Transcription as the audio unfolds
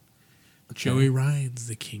Joey Ryan's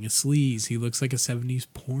the king of sleaze. He looks like a 70s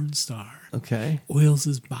porn star. Okay. Oils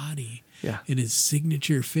his body. Yeah. And his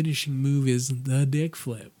signature finishing move is the dick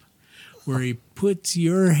flip, where he puts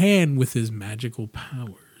your hand with his magical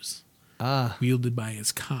powers, wielded by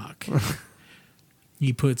his cock.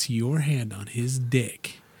 He puts your hand on his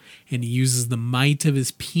dick, and he uses the might of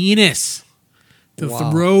his penis to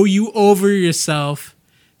throw you over yourself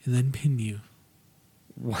and then pin you.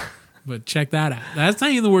 But check that out. That's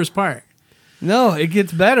not even the worst part. No, it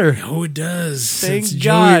gets better. Oh, it does. Thank Since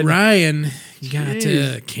God. Joey Ryan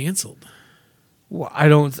got canceled. Well, I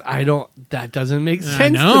don't, that doesn't make I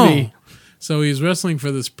sense know. to me. So he was wrestling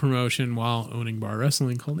for this promotion while owning Bar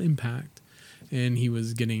Wrestling called Impact, and he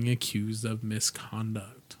was getting accused of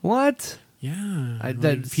misconduct. What? Yeah.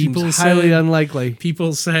 That seems highly unlikely.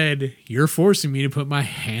 People said, you're forcing me to put my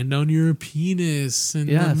hand on your penis in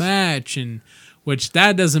the match, and which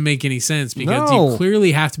that doesn't make any sense because you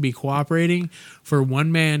clearly have to be cooperating for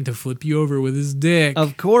one man to flip you over with his dick.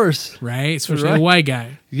 Of course. Right? Especially a white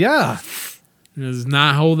guy. Yeah. He does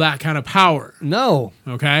not hold that kind of power. No.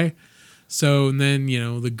 Okay? So and then,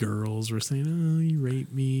 the girls were saying, oh, you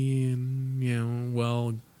raped me. And,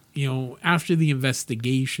 after the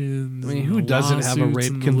investigations. I mean, who doesn't have a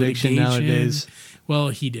rape conviction nowadays? Well,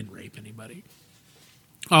 he didn't rape anybody.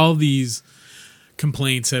 All these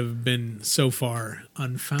complaints have been so far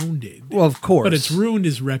unfounded. Well, of course. But it's ruined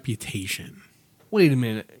his reputation. Wait a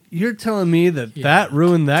minute. You're telling me that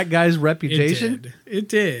ruined that guy's reputation? It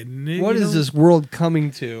did. And what is this world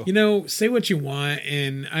coming to? Say what you want,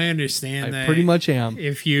 and I understand that. I pretty much am.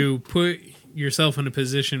 If you put yourself in a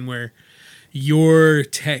position where your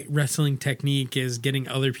wrestling technique is getting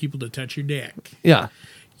other people to touch your dick,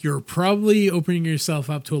 you're probably opening yourself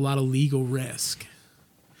up to a lot of legal risk.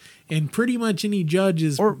 And pretty much any judge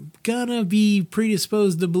is gonna be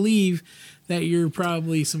predisposed to believe that you're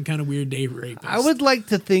probably some kind of weird date rapist. I would like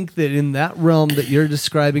to think that in that realm that you're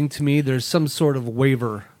describing to me, there's some sort of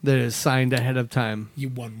waiver that is signed ahead of time.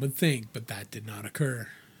 One would think, but that did not occur.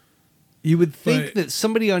 You would think that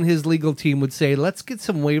somebody on his legal team would say, let's get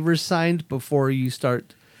some waivers signed before you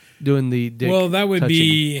start doing the dick Well, that would touching.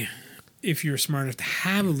 be if you're smart enough to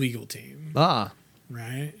have a legal team.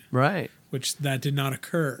 Right? Right. Which that did not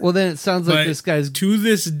occur. Well, then it sounds like this guy's to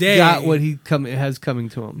this day got what has coming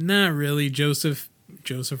to him. Not really. Joseph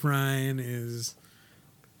Ryan is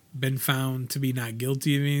been found to be not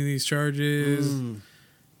guilty of any of these charges.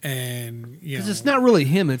 And because it's not really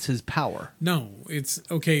him, it's his power. No, it's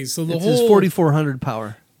okay. So it's his 4,400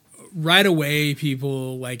 power. Right away,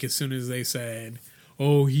 people as soon as they said,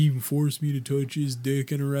 "Oh, he forced me to touch his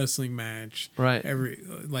dick in a wrestling match." Right.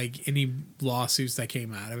 Any lawsuits that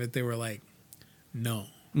came out of it, they were like, "No,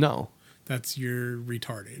 that's you're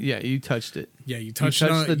retarded." Yeah, you touched it. Yeah, you touched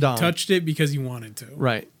it. You touched it because you wanted to.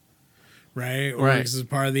 Right. Or this is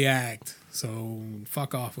part of the act. So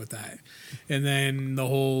fuck off with that. And then the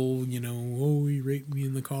whole, oh, he raped me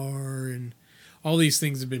in the car, and all these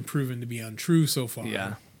things have been proven to be untrue so far.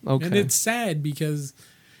 Yeah. Okay. And it's sad because,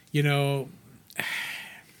 wait a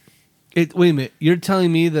minute. You're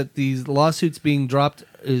telling me that these lawsuits being dropped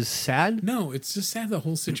is sad? No, it's just sad the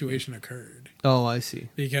whole situation occurred. Oh, I see.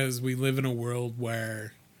 Because we live in a world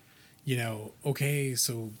where, okay,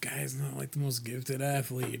 so guy's not like the most gifted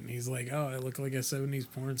athlete. And he's like, oh, I look like a 70s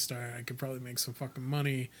porn star. I could probably make some fucking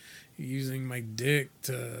money using my dick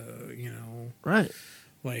to, Right.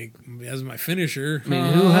 As my finisher. I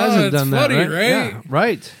mean, who hasn't done funny, that, right? Yeah,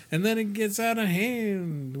 right. And then it gets out of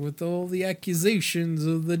hand with all the accusations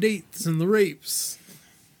of the dates and the rapes.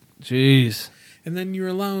 Jeez. And then you're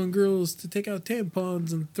allowing girls to take out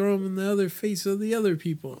tampons and throw them in the other face of the other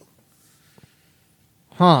people.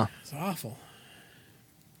 Huh. It's awful.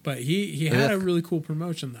 But he had a really cool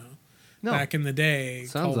promotion, though. Back in the day,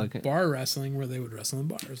 sounds called like it. Bar Wrestling, where they would wrestle in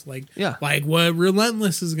bars, like what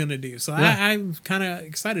Relentless is going to do. So I'm kind of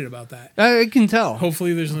excited about that. I can tell.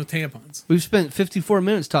 Hopefully, there's no tampons. We've spent 54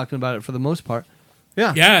 minutes talking about it for the most part.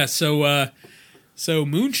 Yeah, yeah. So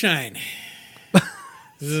moonshine.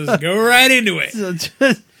 Just go right into it.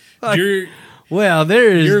 There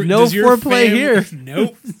is no foreplay here.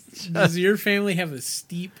 Nope. Does your family have a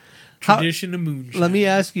steep tradition of moonshine? Let me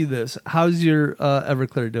ask you this: how's your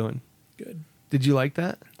Everclear doing? Good. Did you like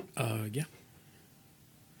that? Yeah.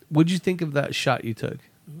 What'd you think of that shot you took?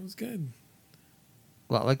 It was good.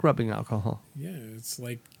 A lot like rubbing alcohol. Yeah, it's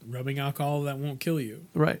like rubbing alcohol that won't kill you.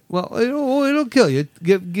 Right. Well, it'll kill you.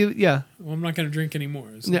 Yeah. Well, I'm not going to drink anymore.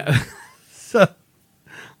 So. Yeah.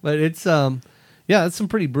 But it's it's some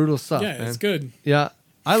pretty brutal stuff. Yeah, man. It's good. Yeah,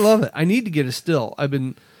 I love it. I need to get a still. I've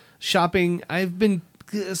been shopping.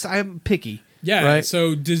 I'm picky. Yeah. Right?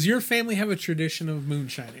 So, does your family have a tradition of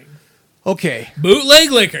moonshining? Okay.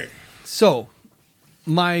 Bootleg liquor. So,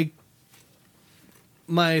 my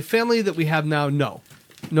family that we have now, no.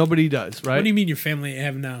 Nobody does, right? What do you mean your family you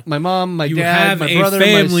have now? My mom, my You dad, have my a brother,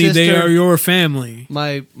 family. my sister. They are your family.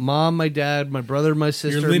 My mom, my dad, my brother, my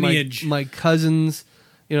sister, lineage. my cousins,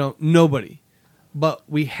 nobody. But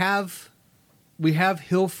we have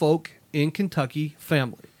hill folk in Kentucky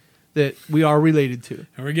family that we are related to,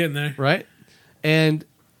 And we're getting there. right? And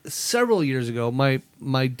several years ago,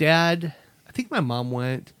 my dad, I think my mom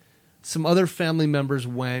went, some other family members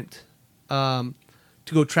went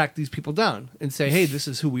to go track these people down and say, hey, this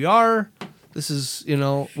is who we are. This is,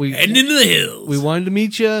 we Heading into the hills. we wanted to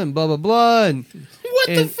meet you and blah, blah, blah. And What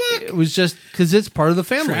the fuck? It was just because it's part of the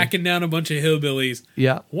family. Tracking down a bunch of hillbillies.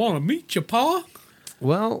 Yeah. Want to meet you, Pa?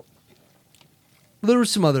 Well, there was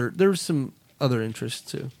some other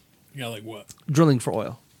interests too. Yeah, like what? Drilling for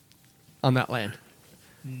oil on that land.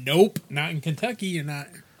 Nope. Not in Kentucky. You're not.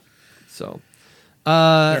 So,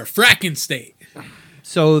 They're a fracking state.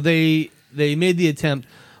 so they made the attempt,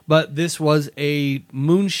 but this was a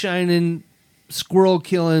moonshining, squirrel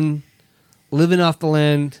killing, living off the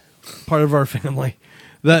land part of our family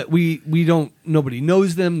that we don't, nobody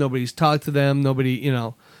knows them, nobody's talked to them, nobody,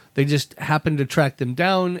 they just happened to track them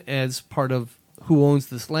down as part of who owns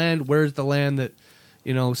this land, where's the land that,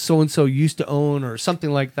 so-and-so used to own or something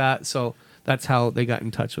like that. So that's how they got in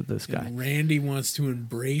touch with this guy. And Randy wants to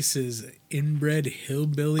embrace his inbred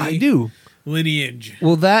hillbilly I do. lineage.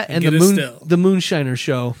 Well, that and get a still. the Moonshiner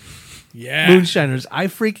show. Yeah. Moonshiners. I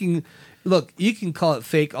freaking look. You can call it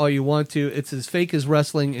fake all you want to. It's as fake as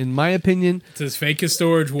wrestling, in my opinion. It's as fake as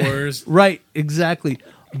Storage Wars. Right, exactly.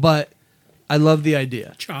 But I love the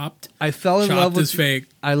idea. Chopped. I fell in Chopped love with is fake.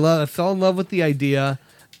 I fell in love with the idea,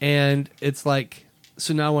 and it's like,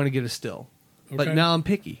 so now I want to get a still, but Okay. now I'm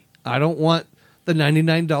picky. I don't want the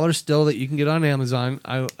 $99 still that you can get on Amazon.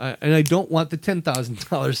 And I don't want the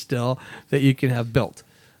 $10,000 still that you can have built.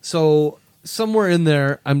 So somewhere in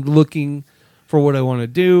there, I'm looking for what I want to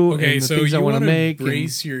do Okay, and the so things I you want want to make. and-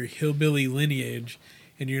 embrace your hillbilly lineage,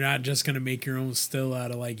 and you're not just going to make your own still out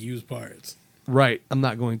of like used parts. Right, I'm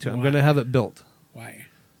not going to. I'm Why? going to have it built Why?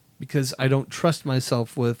 because I don't trust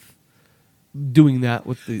myself with doing that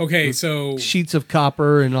with the Okay, with so sheets of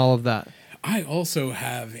copper and all of that. I also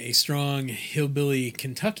have a strong hillbilly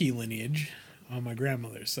Kentucky lineage on my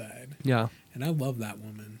grandmother's side. Yeah. And I love that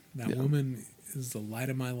woman. That woman is the light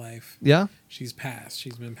of my life. Yeah? She's passed.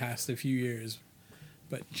 She's been passed a few years.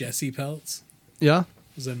 But Jessie Peltz Yeah?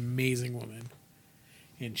 was an amazing woman.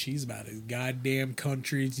 And she's about as goddamn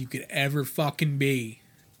country as you could ever fucking be.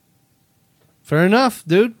 Fair enough,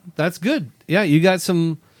 dude. That's good. Yeah, you got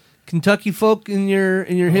some Kentucky folk in your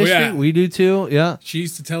history. yeah. We do too. Yeah. She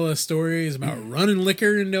used to tell us stories about running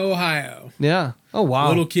liquor into Ohio. Yeah. Oh wow.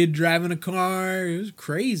 Little kid driving a car. It was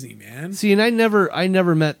crazy, man. See, and I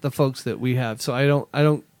never met the folks that we have, so I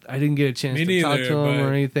didn't get a chance Me to talk neither, to them but-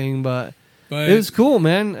 or anything, but But it was cool,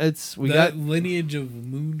 man. We that got lineage of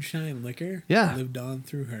moonshine liquor Yeah. lived on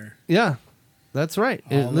through her. yeah. That's right.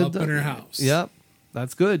 All up in her house. Yep.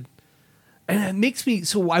 That's good. And it makes me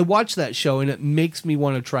so I watch that show and it makes me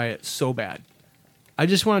want to try it so bad. I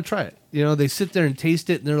just want to try it. They sit there and taste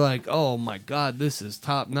it and they're like, "Oh my god, this is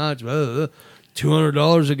top notch.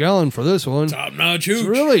 $200 a gallon for this one." Top notch It's hooch.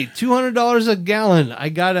 really $200 a gallon. I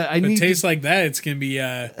If need it tastes like that, it's gonna be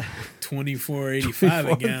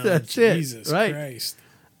 $24.85 a gallon. That's it, Jesus right. Christ!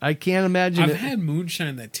 I can't imagine I've it. had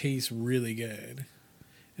moonshine that tastes really good,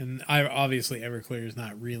 and obviously Everclear is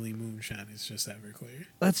not really moonshine; it's just Everclear.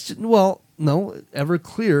 No,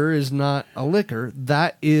 Everclear is not a liquor.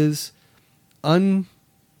 That is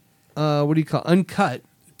uncut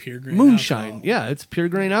Pure grain moonshine. alcohol. Yeah, it's pure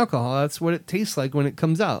grain alcohol. That's what it tastes like when it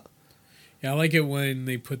comes out. Yeah, I like it when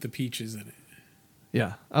they put the peaches in it.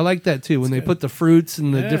 Yeah, I like that too. When they good. put the fruits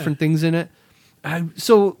and the Yeah. different things in it.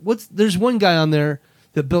 There's one guy on there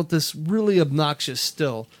that built this really obnoxious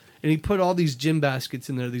still, and he put all these gin baskets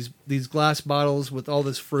in there, these glass bottles with all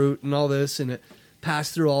this fruit and all this, and it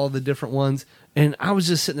passed through all the different ones. And I was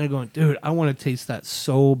just sitting there going, dude, I want to taste that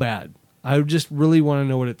so bad. I just really want to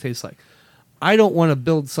know what it tastes like. I don't want to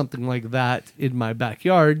build something like that in my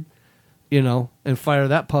backyard, and fire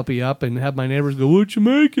that puppy up and have my neighbors go, "What you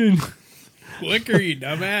making?" Liquor, you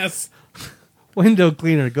dumbass. Window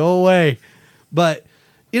cleaner, go away. But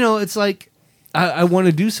it's like I want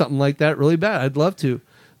to do something like that really bad. I'd love to.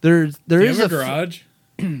 There Do you is have a garage?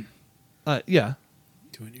 Yeah.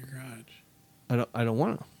 Do it in your garage. I don't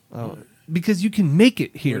want to because you can make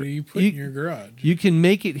it here. What do you put in your garage? You can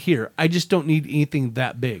make it here. I just don't need anything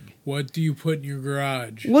that big. What do you put in your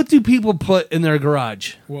garage? What do people put in their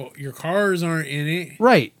garage? Well, your cars aren't in it.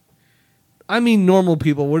 Right. I mean normal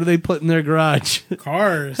people. What do they put in their garage?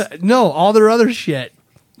 Cars. No, all their other shit.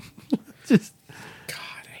 Just God,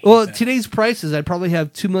 I hate that. today's prices, I'd probably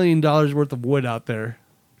have $2 million worth of wood out there.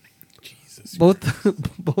 Jesus. Both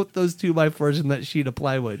those 2x4s and that sheet of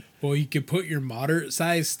plywood. Well, you could put your moderate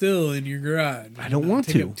size still in your garage. I don't want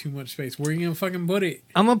take to. up too much space. Where are you gonna fucking put it?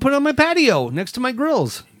 I'm gonna put it on my patio next to my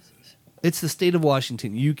grills. It's the state of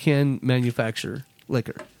Washington. You can manufacture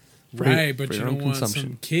liquor, for your- Right, but for you your own don't want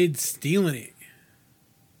some kids stealing it.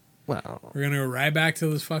 Well, We're gonna go right back to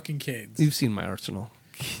those fucking kids. you've seen my arsenal.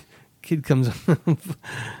 Kid comes,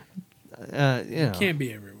 Can't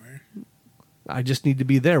be everywhere. I just need to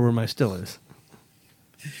be there where my still is.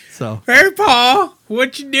 So Hey, Paul,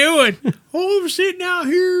 what you doing? Oh, I'm sitting out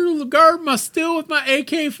here guarding my still with my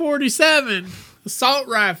AK-47 assault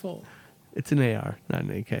rifle. it's an AR, not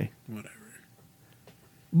an AK. Whatever.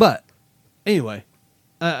 But anyway,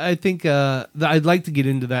 I think that I'd like to get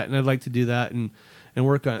into that, and I'd like to do that and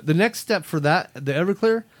work on it. The next step for that, the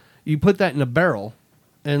Everclear, you put that in a barrel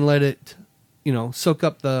and let it, soak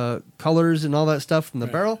up the colors and all that stuff from the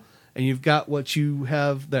Right. barrel, and you've got what you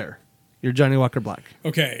have there, your Johnny Walker Black.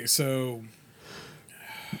 Okay, so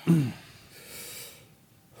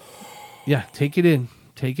Yeah, take it in.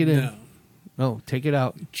 Take it in. no, No, take it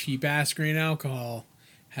out. cheap ass grain alcohol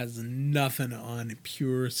has nothing on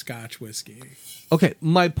pure Scotch whiskey. Okay,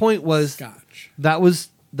 my point was Scotch that was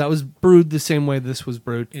brewed the same way this was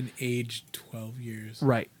brewed. and aged 12 years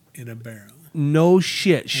Right. in a barrel. No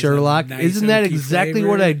shit, Sherlock. nice Isn't that oaky exactly flavor.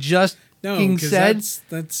 what I just No, fucking because said?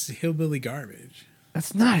 that's hillbilly garbage.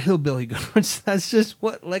 That's not hillbilly garbage. That's just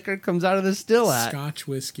what liquor comes out of the still at. Scotch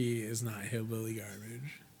whiskey is not hillbilly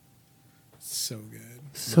garbage. It's so good.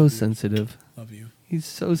 So Love you. sensitive. Love you. He's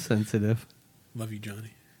so sensitive. Love you,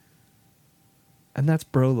 Johnny. And that's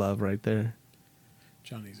bro love right there.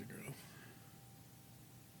 Johnny's a girl.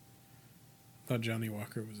 Thought Johnny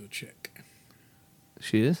Walker was a chick.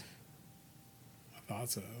 She is? I thought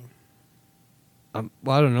so.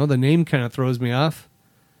 Well, I don't know. The name kind of throws me off.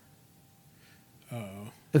 Oh.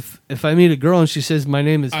 If I meet a girl and she says my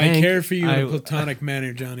name is I Hank, care for you in a platonic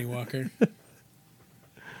manner, Johnny Walker.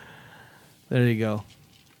 There you go.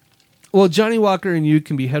 Well, Johnny Walker and you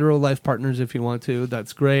can be hetero life partners if you want to.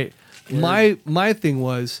 That's great. Word. My thing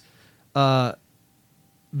was, the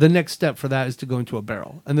next step for that is to go into a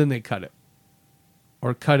barrel, and then they cut it,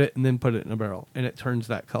 or cut it and then put it in a barrel, and it turns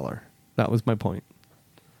that color. That was my point.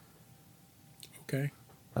 Okay.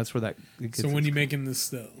 That's where that. It gets So when its- you making this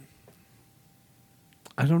still?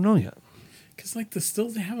 I don't know yet. Because like the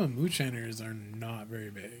stills they have on moonshiners are not very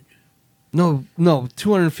big. No,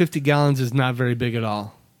 250 gallons is not very big at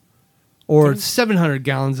all. Or 700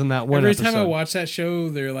 gallons in that one Every episode. time I watch that show,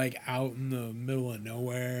 they're like out in the middle of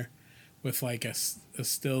nowhere with like a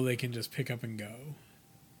still they can just pick up and go,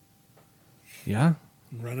 Yeah.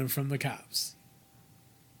 running from the cops.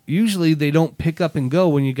 Usually they don't pick up and go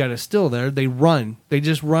when you got a still there. They run. They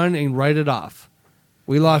just run and write it off.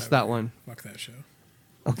 We lost that one. Fuck that show.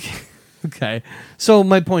 Okay. Okay. So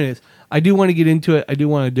my point is, I do want to get into it. I do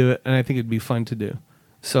want to do it, and I think it'd be fun to do.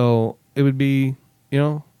 So it would be,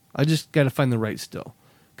 I just got to find the right still,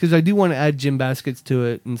 because I do want to add gym baskets to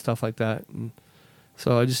it and stuff like that. And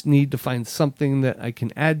so I just need to find something that I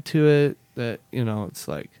can add to it that it's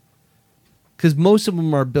like, because most of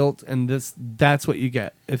them are built, and that's what you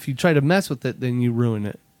get. If you try to mess with it, then you ruin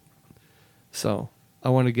it. So I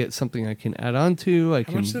want to get something I can add on to.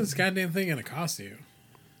 How much is this goddamn thing gonna cost you?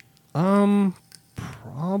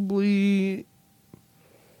 Probably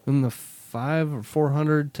in the $500 or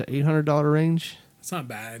 $400 to $800 range. It's not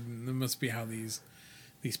bad. That must be how these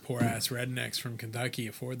poor ass rednecks from Kentucky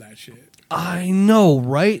afford that shit. I know,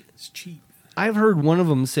 right? It's cheap. I've heard one of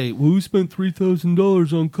them say, "Well, we spent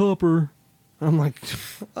 $3,000 on copper." I'm like,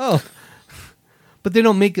 oh, but they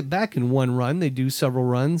don't make it back in one run. They do several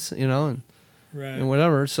runs, and Right.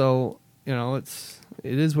 whatever. So it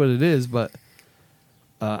is what it is. But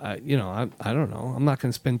I don't know. I'm not going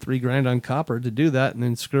to spend $3,000 on copper to do that and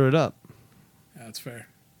then screw it up. Yeah, that's fair.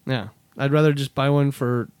 Yeah, I'd rather just buy one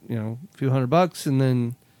for a few $100 and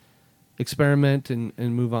then experiment and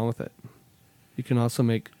move on with it. You can also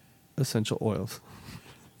make essential oils.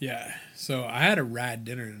 Yeah. So I had a rad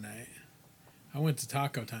dinner tonight. I went to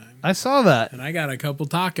Taco Time I saw that. and I got a couple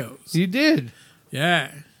tacos. You did.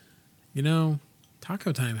 Yeah.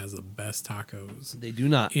 Taco Time has the best tacos They do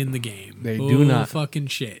not. in the game. They do not. Fucking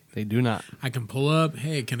shit. They do not. I can pull up.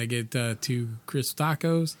 Hey, can I get 2 crisp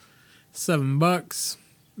tacos? $7,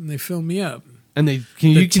 and they fill me up. And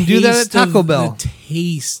you can do that at Taco Bell. The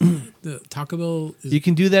taste. The Taco Bell is You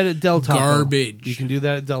can do that at Del Taco. garbage. You can do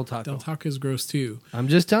that at Del Taco. Del Taco is gross too. I'm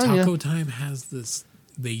just telling Taco you. Time has this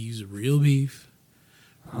They use real beef,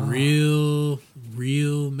 real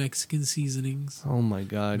Mexican seasonings Oh my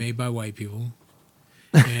God. made by white people.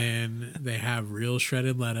 And they have real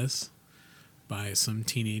shredded lettuce by some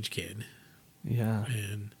teenage kid. Yeah.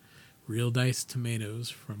 And real diced tomatoes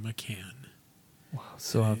from a can. Wow,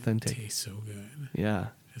 so And authentic. It tastes so good. Yeah.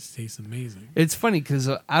 It tastes amazing. It's funny because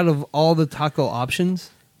out of all the taco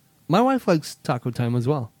options, my wife likes Taco Time as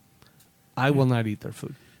well. I will not eat their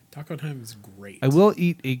food. Taco Time is great. I will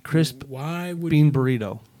eat a crisp Why would bean you,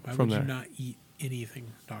 burrito why from would there. you not eat anything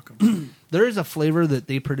Taco Time? There is a flavor that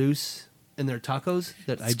they produce in their tacos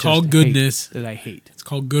that It's called goodness. That I hate. It's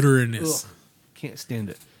called gooderness. Ugh, can't stand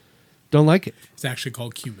it. Don't like it. It's actually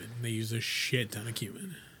called cumin. They use a shit ton of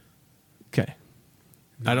cumin. Okay.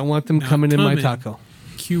 I don't want them Not coming in my cumin. taco.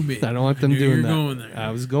 Cumin. I don't want them knew you doing were that. Going there.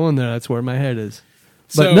 I was going there. That's where my head is.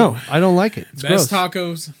 So, But no, I don't like it. It's best gross.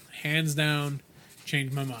 tacos, hands down,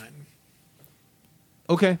 changed my mind.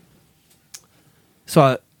 Okay.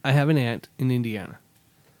 So I have an aunt in Indiana.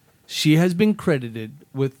 She has been credited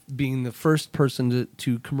with being the first person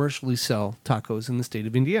to commercially sell tacos in the state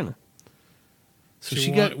of Indiana. So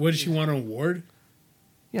she got. What did she want, an award?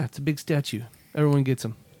 Yeah, it's a big statue. Everyone gets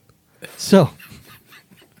them. So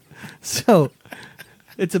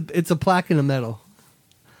it's a plaque and a medal.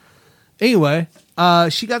 Anyway,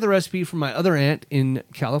 she got the recipe from my other aunt in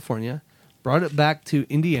California, brought it back to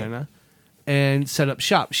Indiana, and set up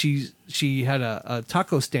shop. She had a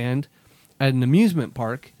taco stand at an amusement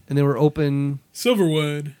park, and they were open.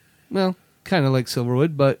 Silverwood. Well, kind of like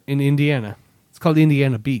Silverwood, but in Indiana. It's called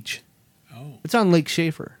Indiana Beach. Oh. It's on Lake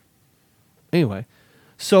Schaefer. Anyway,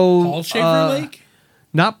 so Paul Schaefer Lake?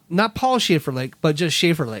 Not Paul Schaefer Lake, but just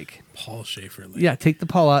Schaefer Lake. Paul Schaefer Lake. Yeah, take the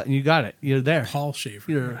Paul out and you got it. You're there. Paul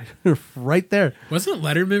Schaefer. You're right there. Wasn't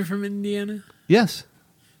Letterman from Indiana? Yes.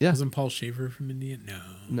 Yeah. Wasn't Paul Schaefer from Indiana?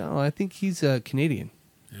 No. No, I think he's Canadian.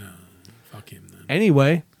 No. Fuck him then.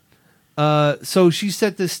 Anyway, so she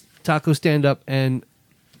set this taco stand up, and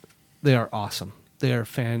they are awesome. They are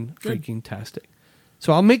fan-freaking-tastic.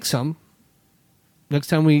 So I'll make some. Next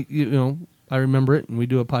time I remember it and we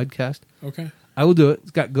do a podcast, Okay. I will do it.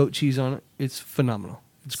 It's got goat cheese on it. It's phenomenal.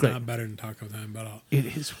 It's great. Not better than Taco Time, but It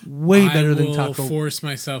is way better than I will taco. force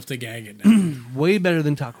myself to gag it down. Way better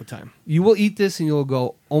than Taco Time. You will eat this and you'll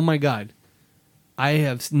go, "Oh my god, I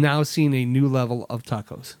have now seen a new level of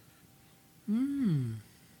tacos."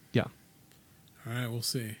 Yeah. All right, we'll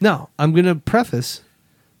see. Now I'm gonna preface: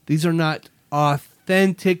 these are not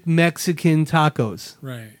authentic Mexican tacos.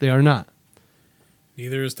 Right. They are not.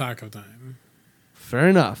 Neither is Taco Time. Fair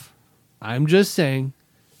enough. I'm just saying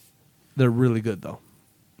they're really good though.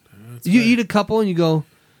 That's You fair. eat a couple and you go,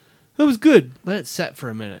 "That was good." Let it set for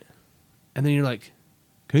a minute, and then you're like,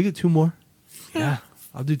 "Can I get two more?" Yeah,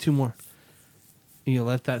 I'll do two more. And you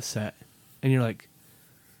let that set, and you're like,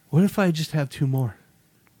 "What if I just have two more?"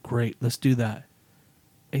 Great, let's do that.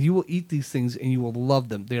 And you will eat these things, and you will love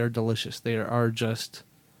them. They are delicious. They are just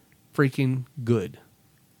freaking good.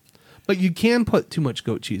 But you can put too much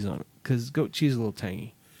goat cheese on it because goat cheese is a little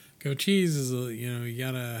tangy. Goat cheese is, you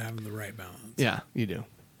gotta have the right balance. Yeah, you do.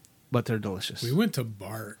 But they're delicious. We went to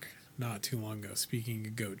Bark not too long ago. Speaking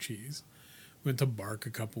of goat cheese, went to Bark a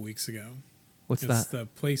couple weeks ago. What's It's that? the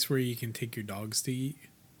place where you can take your dogs to eat.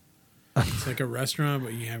 It's like a restaurant,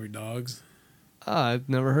 but you can have your dogs. I've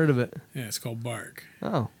never heard of it. Yeah, it's called Bark.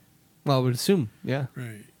 Oh. Well, I would assume, yeah.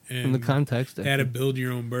 Right. In the And context. they had to build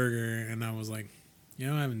your own burger, and I was like, I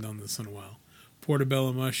haven't done this in a while.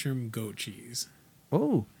 Portobello mushroom, goat cheese.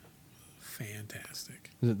 Oh, Fantastic.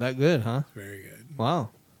 is it that good, huh? Very good. Wow.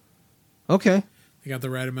 Okay. They got the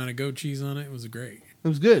right amount of goat cheese on it. It was great. It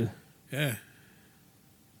was good. Yeah.